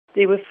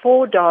There were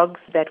 4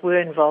 dogs that were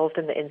involved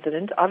in the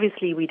incident.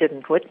 Obviously, we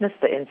didn't witness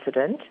the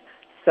incident,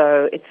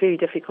 so it's very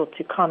difficult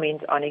to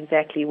comment on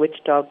exactly which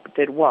dog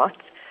did what,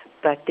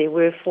 but there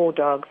were 4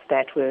 dogs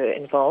that were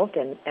involved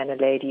and a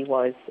lady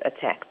was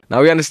attacked.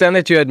 Now, we understand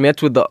that you had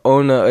met with the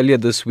owner earlier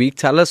this week.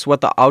 Tell us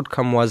what the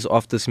outcome was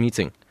of this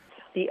meeting.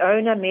 The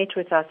owner met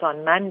with us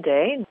on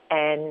Monday,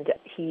 and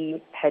he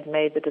had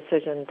made the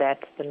decision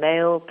that the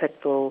male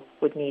Pitbull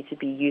would need to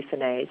be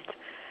euthanized,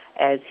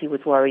 as he was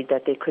worried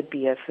that there could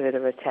be a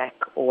further attack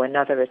or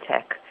another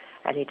attack,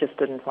 and he just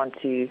didn't want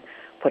to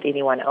put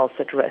anyone else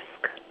at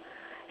risk.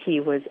 He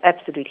was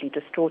absolutely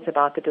distraught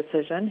about the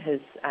decision. His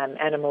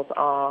animals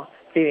are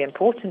very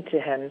important to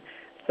him,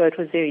 so it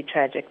was very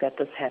tragic that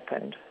this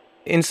happened.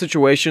 In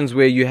situations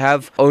where you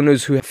have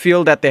owners who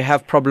feel that they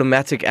have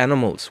problematic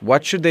animals,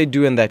 what should they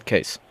do in that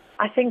case?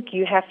 I think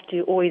you have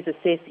to always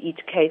assess each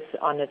case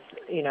on its,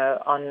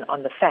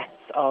 on the facts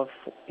of,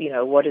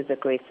 what is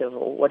aggressive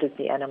or what is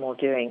the animal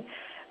doing.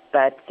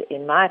 But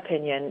in my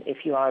opinion, if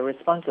you are a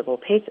responsible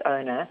pet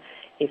owner,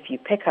 if you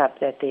pick up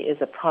that there is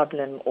a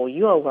problem or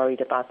you are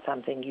worried about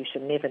something, you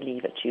should never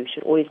leave it. You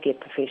should always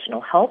get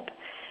professional help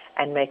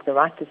and make the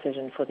right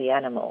decision for the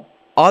animal.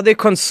 Are there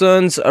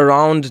concerns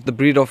around the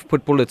breed of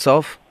Pitbull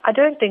itself? I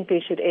don't think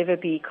there should ever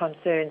be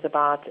concerns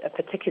about a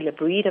particular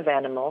breed of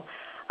animal.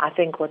 I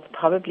think what's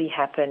probably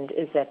happened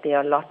is that there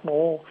are a lot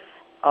more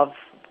of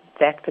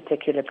that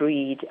particular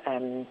breed.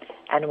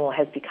 Animal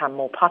has become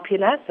more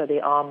popular, so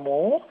there are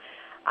more.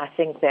 I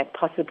think that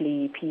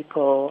possibly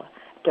people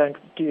don't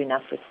do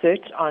enough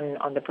research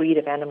on the breed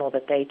of animal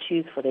that they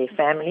choose for their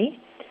family,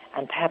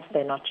 and perhaps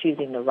they're not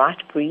choosing the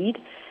right breed,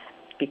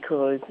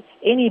 because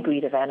any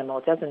breed of animal,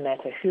 doesn't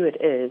matter who it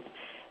is,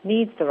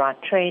 needs the right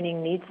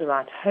training, needs the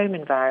right home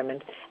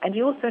environment, and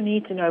you also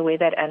need to know where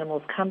that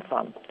animal's come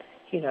from.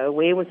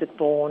 Where was it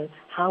born,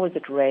 how was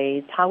it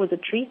raised, how was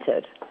it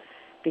treated?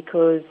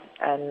 Because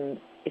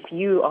if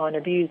you are an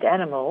abused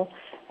animal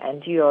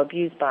and you are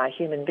abused by a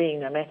human being,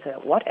 no matter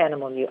what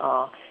animal you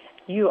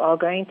are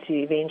going to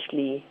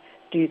eventually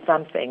do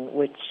something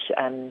which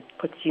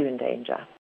puts you in danger.